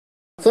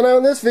So now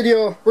in this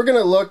video we're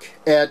going to look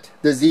at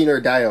the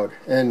Zener diode,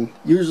 and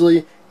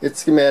usually its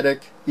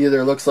schematic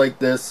either looks like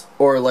this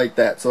or like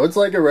that. So it's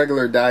like a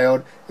regular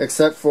diode,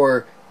 except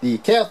for the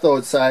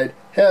cathode side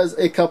has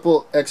a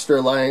couple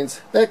extra lines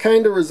that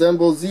kind of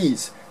resemble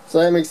Z's. So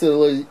that makes it a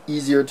little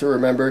easier to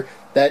remember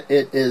that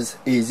it is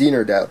a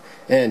Zener diode.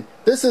 And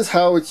this is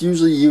how it's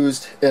usually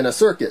used in a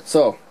circuit.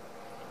 So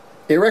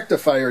a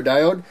rectifier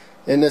diode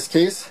in this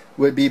case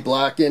would be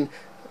blocking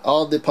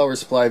all the power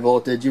supply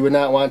voltage. You would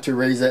not want to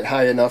raise it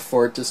high enough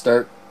for it to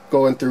start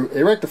going through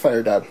a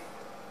rectifier diode.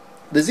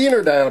 The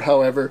Zener diode,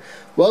 however,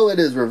 while it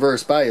is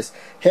reverse bias,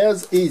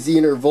 has a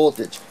Zener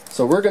voltage.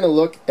 So we're going to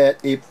look at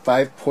a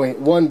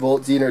 5.1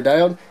 volt Zener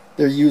diode.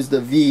 They use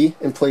the V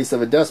in place of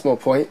a decimal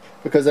point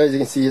because, as you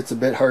can see, it's a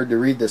bit hard to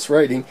read this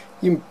writing.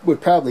 You would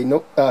probably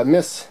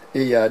miss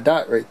a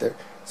dot right there.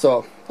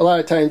 So a lot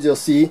of times you'll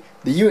see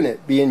the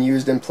unit being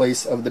used in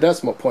place of the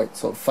decimal point.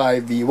 So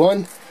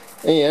 5V1,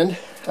 and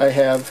I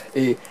have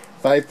a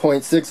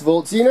 5.6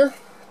 volt Zener,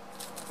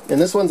 and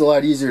this one's a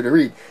lot easier to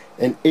read,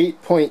 an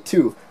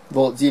 8.2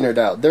 volt Zener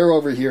diode. They're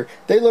over here.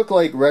 They look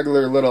like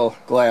regular little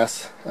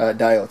glass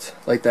diodes,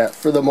 like that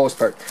for the most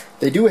part.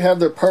 They do have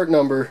their part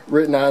number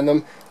written on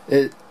them.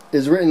 It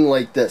is written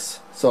like this.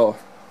 So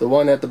the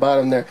one at the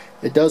bottom there,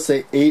 it does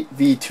say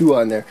 8V2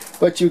 on there,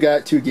 but you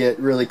got to get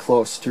really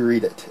close to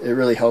read it. It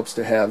really helps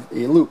to have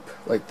a loop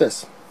like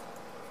this.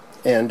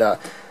 And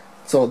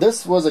so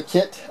this was a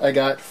kit I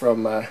got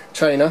from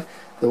China,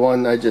 the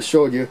one I just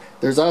showed you.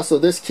 There's also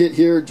this kit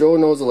here, Joe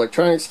Knows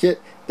Electronics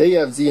kit. They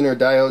have Zener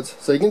diodes,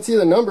 so you can see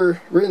the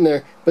number written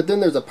there, but then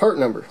there's a part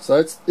number. So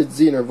it's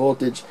Zener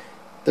voltage.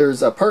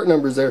 There's part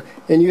numbers there,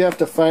 and you have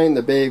to find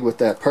the bag with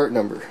that part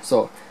number.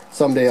 So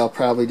someday I'll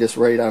probably just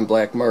write on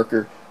black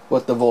marker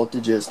what the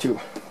voltage is too.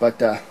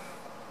 But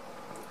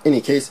any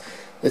case,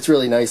 it's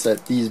really nice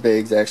that these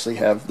bags actually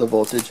have the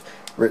voltage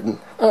written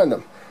on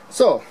them.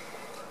 So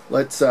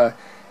let's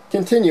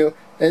continue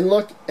and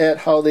look at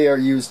how they are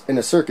used in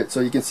a circuit.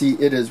 So you can see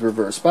it is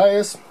reverse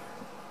bias,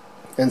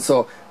 and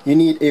so you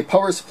need a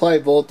power supply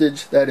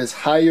voltage that is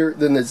higher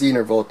than the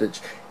Zener voltage.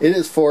 It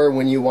is for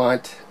when you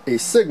want a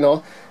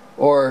signal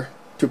or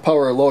to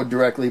power a load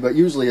directly, but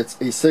usually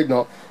it's a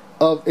signal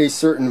of a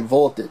certain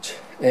voltage.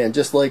 And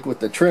just like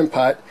with the trim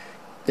pot,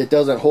 it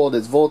doesn't hold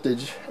its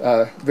voltage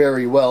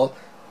very well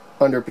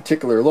under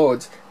particular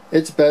loads.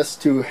 It's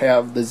best to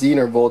have the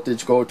Zener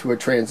voltage go to a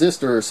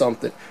transistor or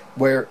something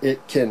where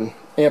it can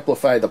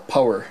amplify the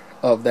power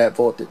of that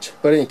voltage.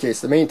 But in any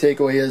case, the main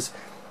takeaway is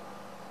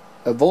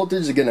a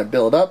voltage is going to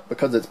build up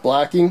because it's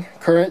blocking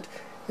current,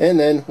 and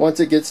then once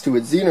it gets to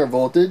its Zener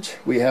voltage,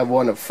 we have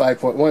one of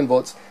 5.1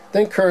 volts,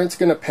 then current's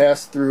going to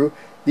pass through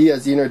the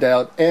Zener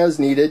diode as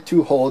needed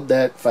to hold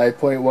that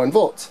 5.1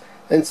 volts.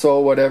 And so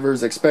whatever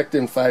is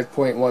expecting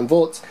 5.1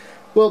 volts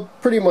will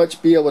pretty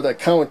much be able to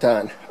count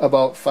on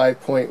about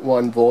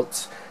 5.1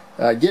 volts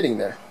getting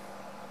there.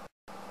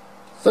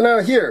 So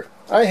now here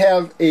I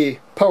have a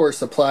power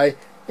supply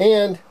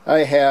and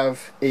I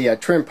have a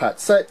trim pot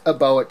set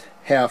about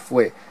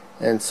halfway.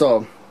 And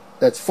so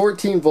that's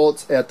 14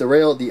 volts at the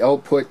rail. The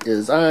output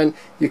is on.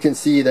 You can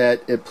see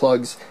that it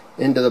plugs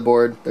into the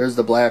board. There's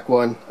the black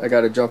one. I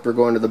got a jumper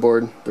going to the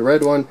board. The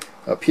red one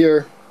up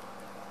here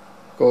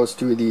goes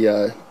to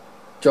the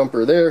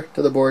jumper there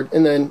to the board,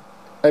 and then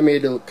I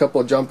made a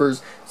couple of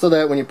jumpers so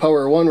that when you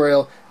power one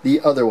rail, the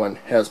other one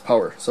has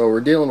power. So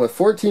we're dealing with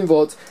 14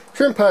 volts.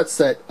 Trim pot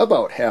set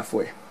about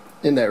halfway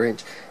in that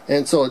range.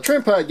 And so the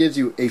trim pot gives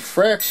you a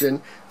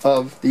fraction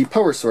of the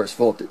power source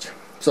voltage.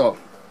 So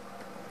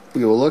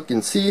we will look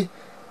and see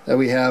that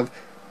we have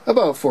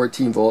about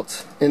 14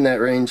 volts in that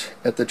range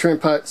at the trim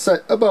pot,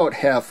 set about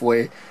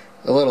halfway,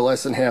 a little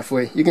less than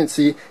halfway. You can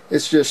see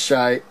it's just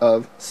shy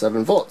of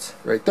 7 volts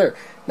right there.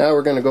 Now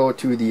we're going to go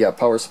to the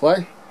power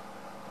supply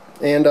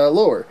and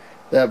lower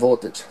that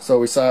voltage. So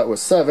we saw it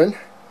was 7.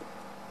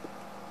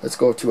 Let's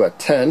go to a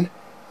 10,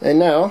 and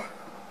now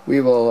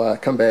we will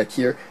come back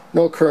here.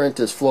 No current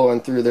is flowing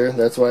through there.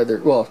 That's why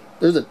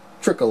there's a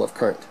trickle of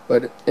current,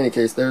 but in any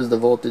case, there's the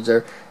voltage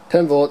there,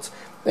 10 volts.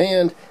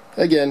 And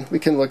again, we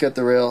can look at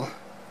the rail,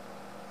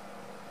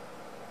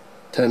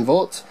 10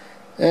 volts,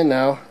 and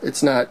now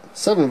it's not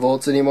 7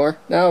 volts anymore.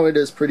 Now it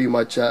is pretty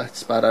much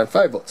spot on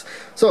 5 volts.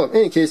 So in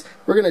any case,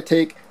 we're going to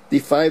take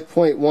the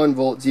 5.1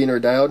 volt Zener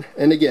diode,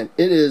 and again,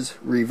 it is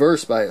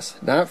reverse bias,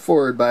 not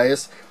forward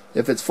bias.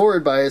 If it's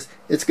forward bias,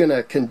 it's going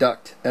to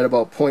conduct at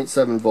about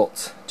 0.7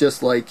 volts,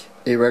 just like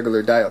a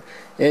regular diode,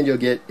 and you'll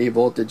get a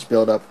voltage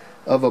buildup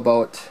of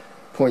about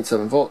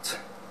 0.7 volts.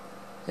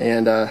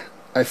 And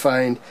I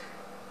find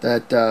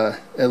that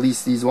at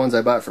least these ones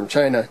I bought from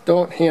China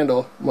don't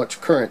handle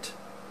much current,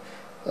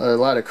 a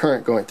lot of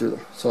current going through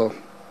them. So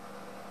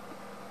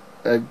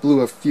I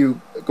blew a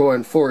few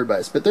going forward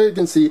bias, but there you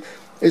can see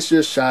it's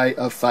just shy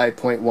of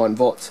 5.1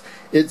 volts.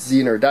 It's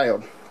Zener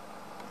diode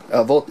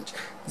voltage,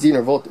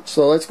 Zener voltage.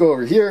 So let's go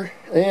over here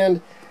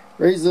and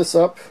raise this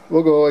up.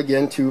 We'll go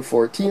again to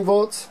 14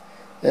 volts,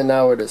 and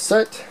now it is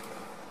set.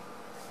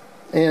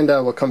 And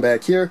we'll come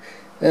back here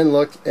and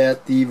look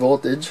at the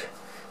voltage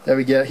that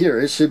we get here.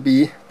 It should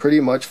be pretty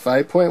much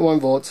 5.1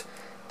 volts.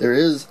 There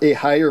is a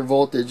higher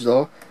voltage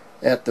though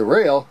at the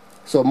rail,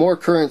 so more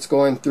current's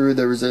going through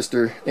the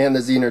resistor and the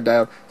Zener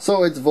diode,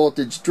 so its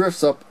voltage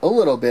drifts up a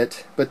little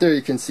bit, but there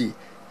you can see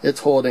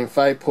it's holding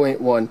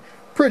 5.1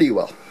 pretty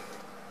well.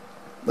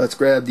 Let's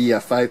grab the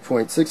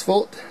 5.6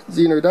 volt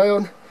Zener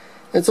diode,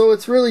 and so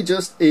it's really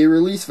just a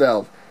release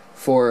valve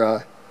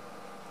for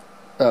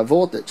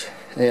voltage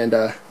and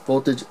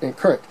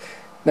current.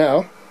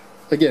 Now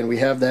again, we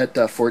have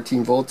that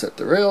 14 volts at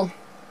the rail,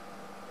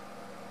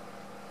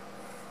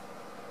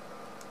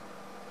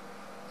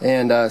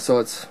 and so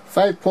it's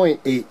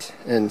 5.8,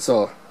 and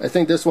so I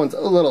think this one's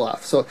a little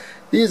off. So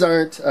these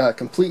aren't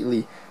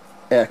completely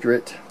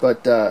accurate,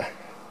 but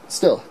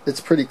still it's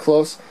pretty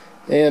close.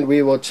 And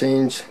we will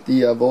change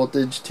the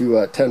voltage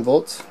to 10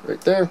 volts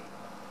right there,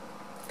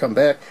 come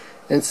back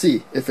and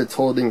see if it's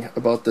holding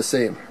about the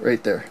same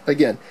right there.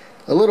 Again,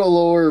 a little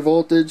lower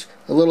voltage,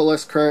 a little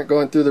less current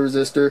going through the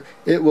resistor.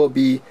 It will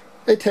be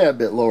a tad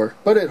bit lower,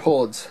 but it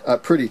holds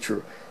pretty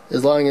true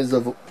as long as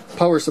the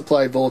power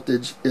supply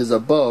voltage is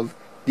above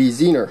the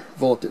Zener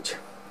voltage.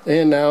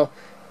 And now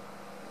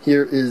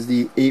here is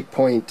the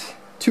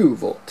 8.2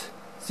 volt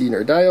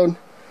Zener diode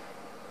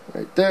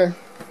right there,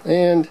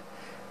 and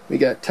we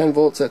got 10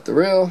 volts at the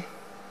rail,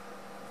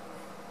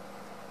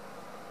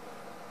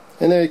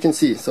 and there you can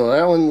see, so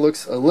that one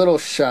looks a little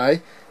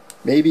shy.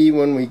 Maybe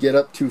when we get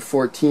up to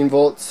 14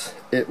 volts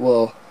it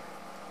will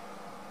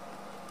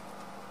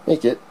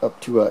make it up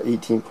to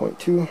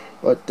 18.2,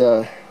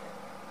 but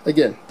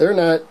again, they're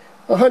not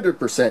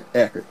 100%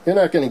 accurate. You're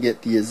not going to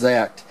get the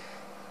exact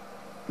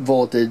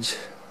voltage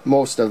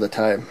most of the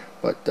time,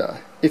 but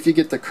if you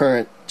get the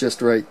current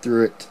just right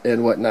through it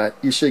and whatnot,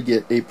 you should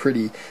get a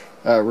pretty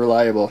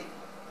reliable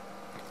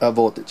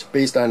voltage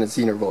based on its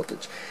Zener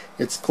voltage.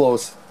 It's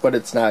close, but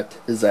it's not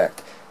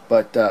exact.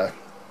 But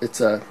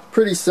it's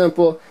pretty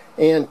simple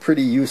and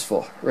pretty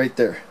useful right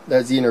there,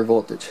 that Zener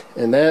voltage.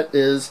 And that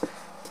is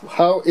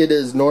how it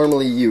is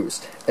normally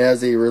used,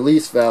 as a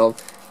release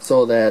valve,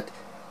 so that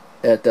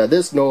at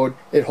this node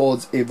it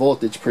holds a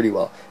voltage pretty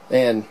well.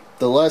 And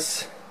the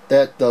less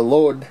that the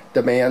load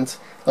demands,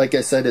 like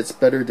I said, it's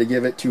better to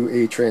give it to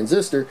a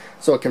transistor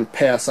so it can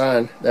pass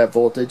on that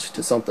voltage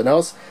to something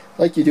else,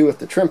 like you do with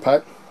the trim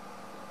pot.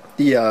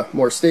 The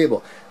more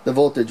stable the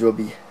voltage will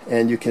be,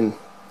 and you can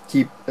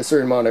keep a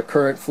certain amount of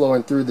current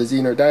flowing through the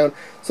Zener diode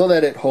so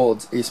that it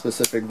holds a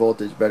specific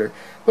voltage better.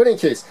 But in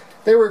case,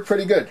 they work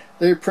pretty good.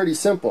 They're pretty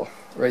simple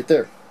right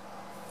there.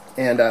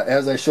 And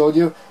as I showed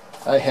you,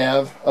 I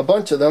have a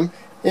bunch of them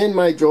in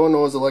my Joe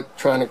Knows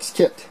Electronics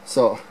kit.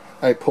 So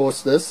I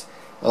post this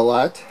a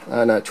lot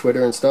on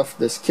Twitter and stuff,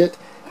 this kit,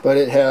 but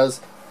it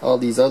has all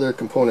these other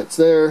components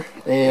there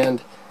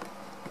and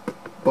a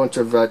bunch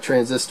of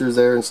transistors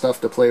there and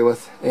stuff to play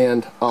with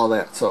and all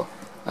that. So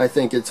I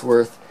think it's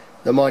worth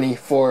the money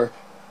for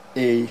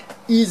a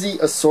easy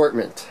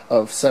assortment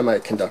of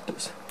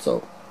semiconductors.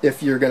 So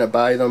if you're going to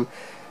buy them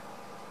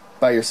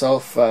by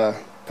yourself,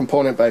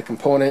 component by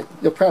component,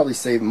 you'll probably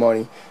save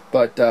money,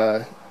 but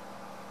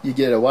you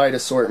get a wide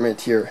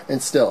assortment here,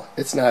 and still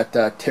it's not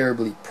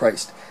terribly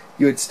priced.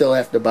 You would still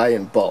have to buy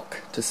in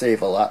bulk to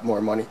save a lot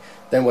more money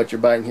than what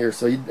you're buying here,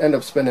 so you'd end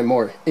up spending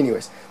more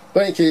anyways.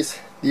 But in any case,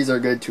 these are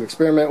good to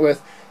experiment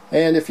with,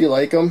 and if you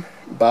like them,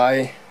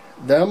 buy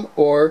them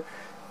or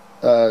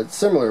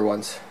similar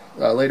ones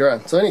later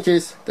on. So in any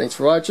case, thanks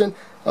for watching.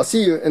 I'll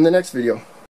see you in the next video.